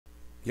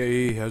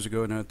Hey, how's it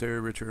going out there?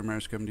 Richard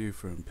Ramirez coming to you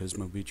from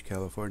Pismo Beach,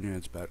 California.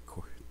 It's about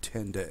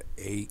 10 to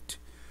 8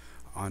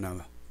 on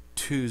a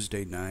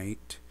Tuesday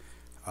night.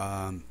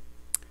 Um,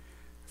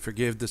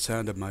 Forgive the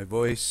sound of my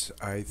voice.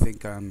 I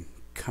think I'm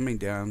coming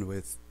down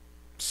with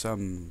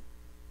some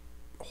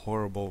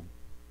horrible,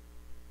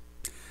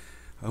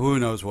 who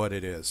knows what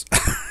it is.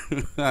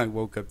 I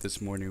woke up this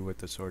morning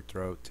with a sore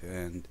throat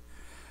and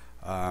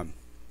um,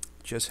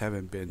 just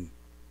haven't been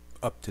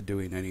up to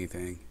doing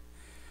anything.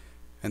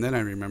 And then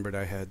I remembered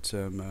I had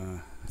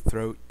some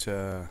throat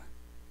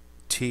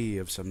tea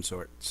of some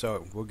sort.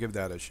 So we'll give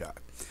that a shot.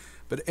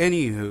 But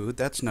anywho,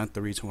 that's not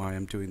the reason why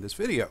I'm doing this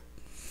video.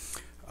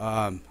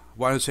 Want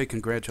to say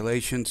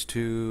congratulations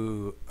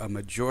to a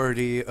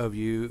majority of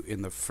you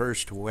in the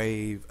first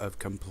wave of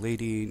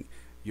completing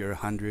your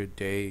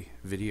 100-day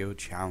video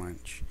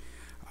challenge.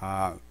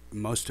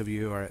 Most of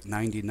you are at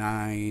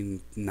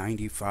 99,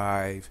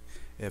 95,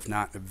 if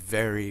not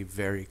very,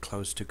 very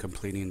close to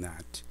completing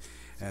that.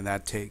 And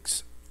that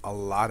takes a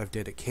lot of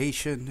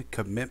dedication,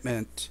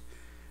 commitment,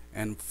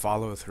 and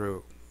follow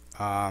through.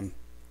 I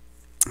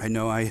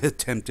know I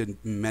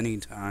attempted many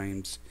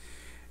times,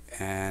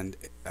 and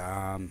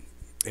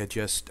it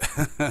just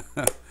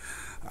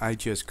I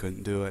just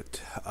couldn't do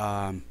it.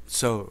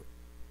 So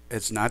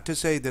it's not to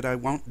say that I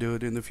won't do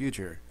it in the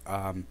future.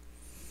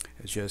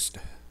 It's just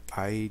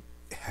I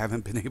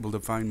haven't been able to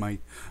find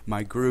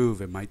my groove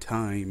and my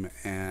time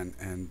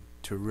and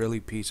to really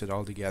piece it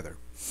all together.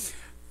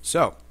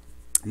 So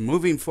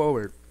moving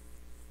forward,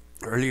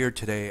 earlier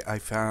today I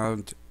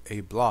found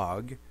a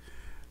blog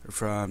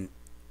from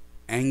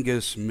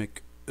Angus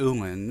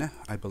McEwen,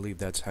 I believe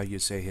that's how you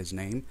say his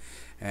name,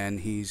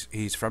 and he's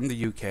from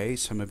the UK.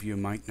 Some of you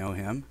might know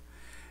him,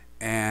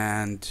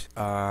 and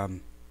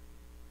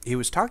he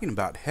was talking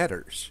about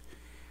headers,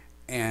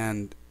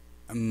 and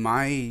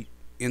my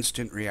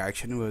instant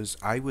reaction was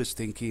I was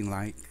thinking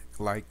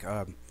like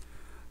a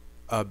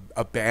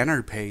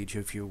banner page,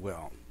 if you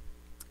will.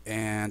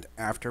 And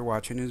after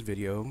watching his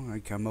video, I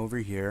come over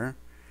here,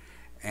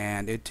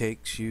 and it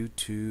takes you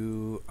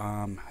to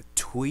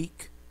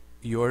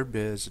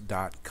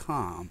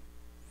tweakyourbiz.com,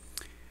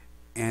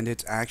 and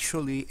it's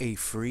actually a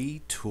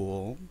free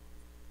tool,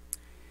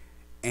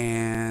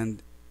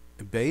 and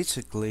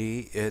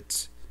basically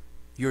it's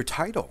your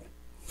title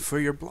for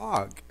your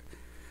blog.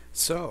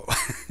 So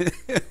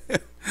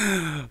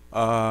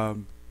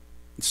um,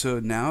 so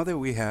now that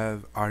we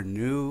have our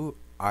new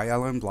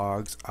ILM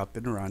blogs up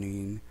and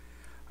running,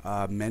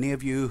 many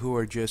of you who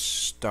are just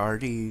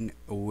starting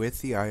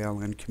with the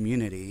ILN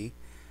community,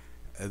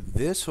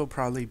 this will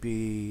probably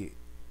be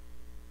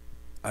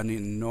an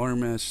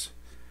enormous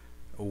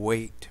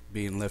weight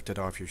being lifted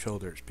off your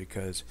shoulders,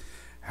 because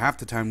half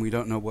the time we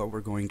don't know what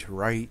we're going to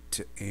write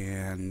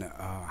and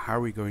how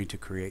are we going to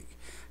create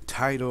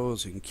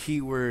titles and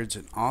keywords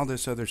and all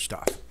this other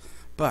stuff.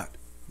 But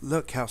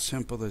look how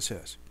simple this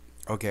is.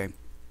 Okay,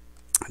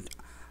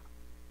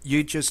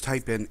 you just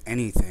type in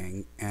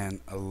anything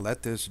and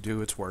let this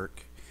do its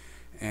work.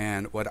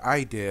 And what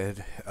I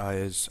did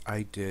is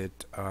I did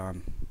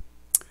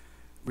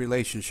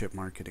relationship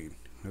marketing,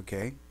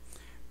 okay?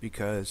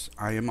 Because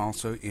I am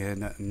also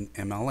in an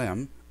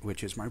MLM,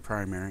 which is my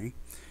primary,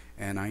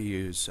 and I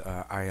use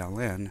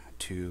ILN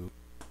to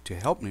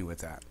help me with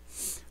that,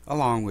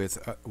 along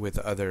with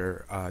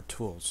other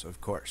tools,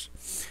 of course.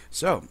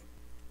 So,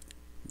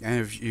 and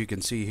if you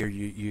can see here,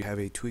 you have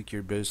a Tweak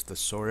Your Biz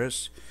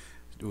thesaurus,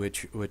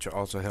 which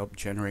also help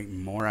generate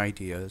more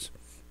ideas.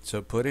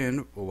 So put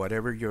in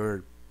whatever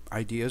your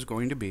idea is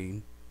going to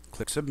be,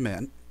 click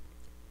submit,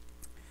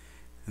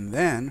 and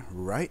then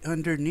right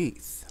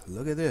underneath,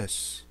 look at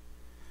this.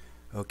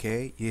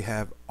 Okay, you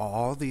have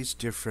all these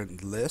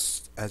different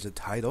lists as a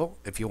title.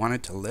 If you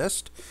wanted to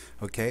list,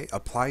 okay,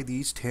 apply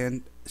these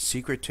 10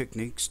 secret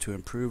techniques to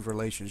improve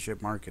relationship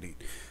marketing.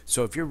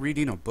 So if you're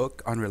reading a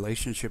book on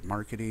relationship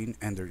marketing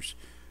and there's,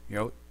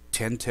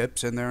 10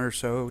 tips in there or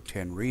so,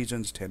 10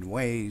 reasons, 10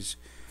 ways,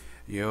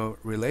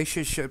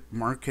 relationship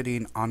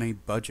marketing on a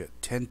budget,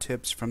 10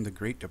 tips from the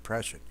Great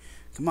Depression.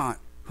 Come on,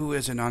 who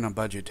isn't on a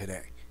budget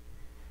today?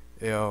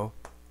 And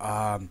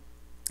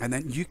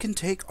then you can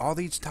take all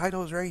these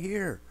titles right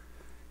here,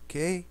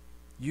 okay?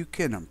 You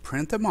can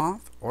print them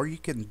off, or you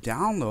can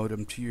download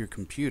them to your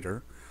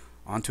computer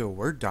onto a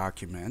Word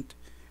document,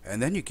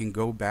 and then you can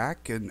go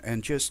back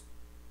and just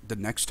the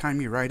next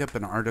time you write up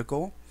an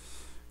article,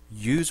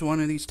 use one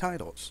of these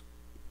titles,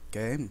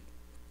 okay?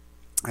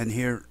 And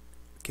here,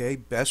 okay,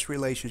 best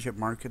relationship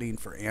marketing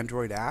for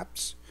Android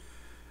apps,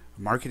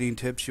 marketing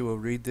tips you will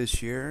read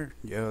this year.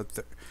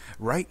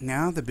 Right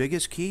now, the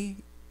biggest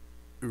key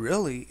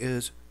really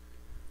is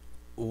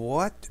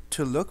what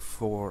to look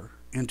for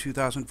in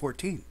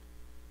 2014.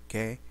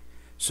 Okay,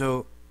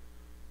 so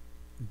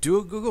do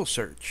a Google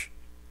search.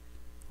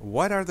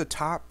 What are the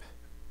top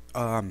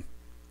apps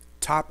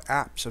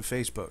of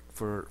Facebook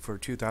for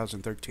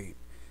 2013?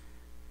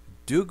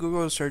 Do a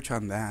Google search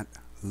on that.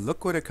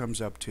 Look what it comes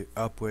up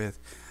with.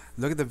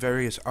 Look at the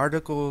various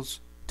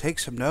articles. Take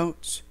some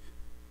notes.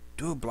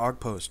 Do a blog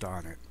post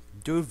on it.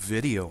 Do a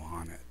video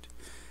on it.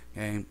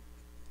 Okay.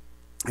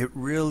 It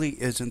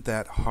really isn't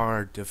that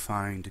hard to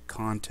find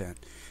content.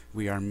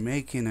 We are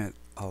making it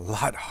a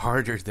lot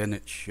harder than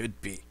it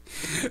should be.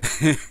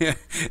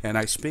 And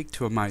I speak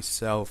to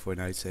myself when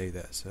I say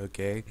this,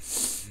 okay?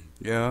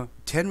 Yeah,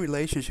 10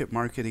 relationship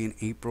marketing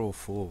April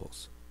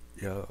Fools.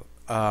 Yeah.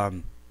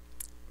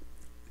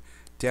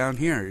 Down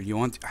here, you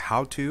want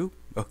how to?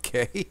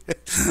 Okay.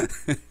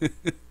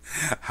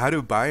 How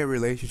to buy a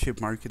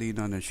relationship marketing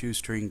on a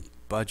shoestring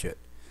budget.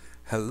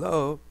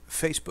 Hello,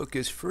 Facebook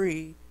is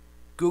free.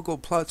 Google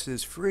Plus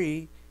is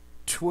free.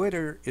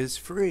 Twitter is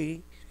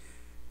free.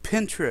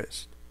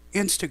 Pinterest,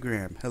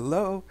 Instagram.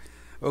 Hello.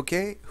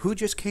 Okay, who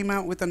just came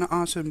out with an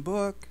awesome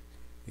book?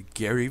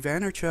 Gary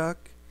Vaynerchuk.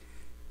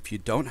 If you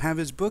don't have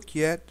his book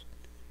yet,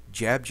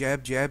 jab,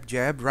 jab, jab,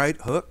 jab, right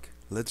hook.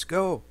 Let's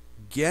go.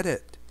 Get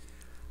it.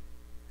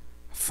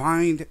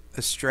 Find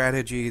a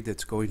strategy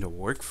that's going to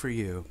work for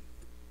you.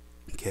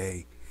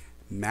 Okay,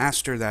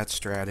 master that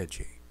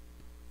strategy.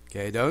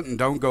 Okay,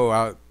 don't go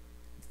out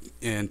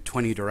in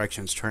 20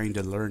 directions trying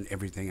to learn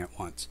everything at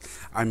once.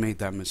 I made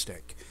that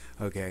mistake.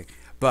 Okay,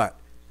 but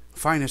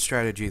find a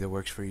strategy that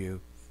works for you.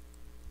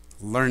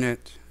 Learn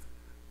it,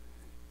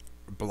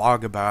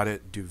 blog about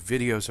it, do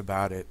videos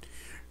about it,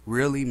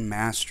 really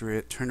master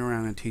it, turn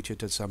around and teach it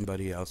to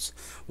somebody else.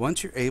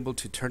 Once you're able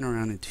to turn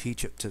around and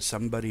teach it to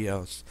somebody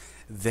else,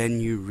 then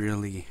you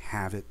really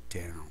have it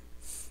down.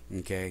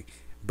 Okay,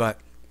 but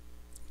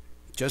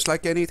just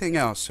like anything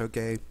else,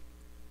 okay,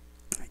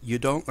 you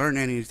don't learn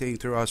anything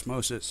through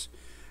osmosis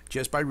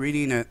just by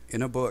reading it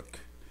in a book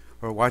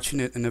or watching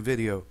it in a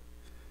video.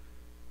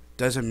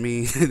 Doesn't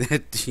mean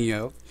that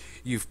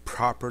you've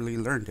properly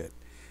learned it.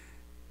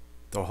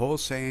 The whole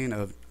saying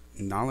of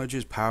knowledge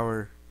is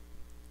power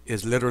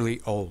is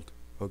literally old.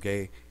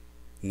 Okay,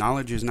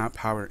 knowledge is not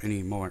power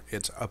anymore.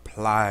 It's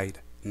applied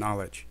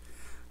knowledge.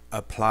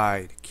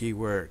 Applied,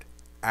 keyword,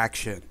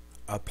 action,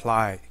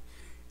 apply.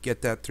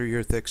 Get that through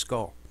your thick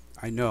skull.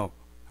 I know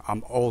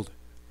I'm old.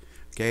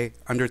 Okay,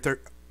 under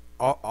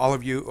all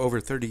of you over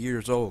 30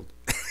 years old.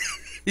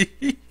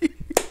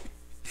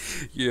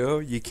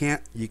 You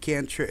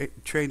can't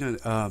train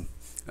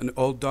an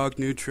old dog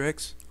new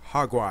tricks.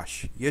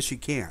 Hogwash. Yes, you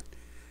can.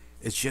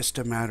 It's just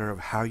a matter of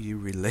how you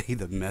relay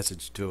the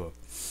message to them.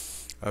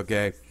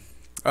 Okay,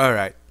 all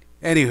right.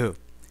 Anywho,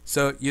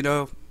 so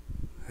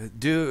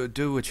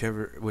do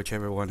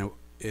whichever one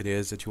it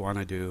is that you want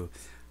to do.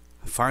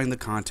 Find the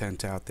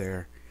content out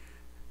there.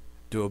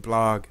 Do a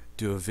blog.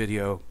 Do a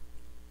video.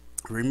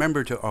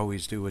 Remember to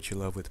always do what you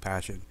love with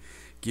passion.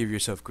 Give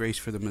yourself grace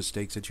for the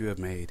mistakes that you have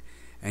made,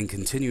 and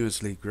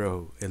continuously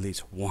grow at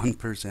least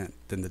 1%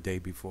 than the day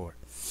before.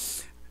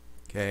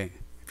 Okay.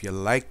 If you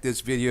like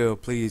this video,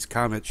 please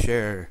comment,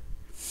 share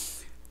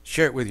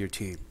it with your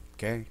team.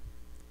 Okay.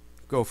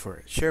 Go for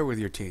it. Share it with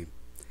your team,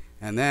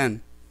 and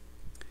then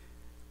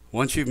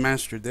once you've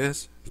mastered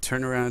this,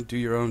 turn around, do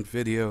your own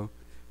video,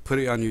 put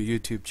it on your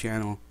YouTube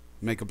channel,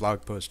 make a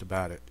blog post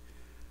about it.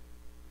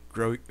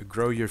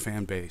 Grow your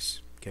fan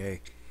base.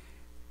 Okay.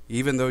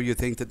 Even though you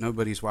think that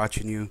nobody's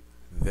watching you,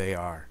 they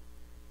are.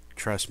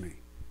 Trust me,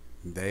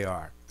 they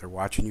are. They're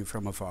watching you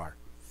from afar.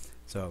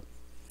 So,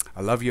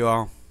 I love you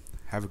all.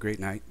 Have a great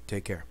night.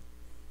 Take care.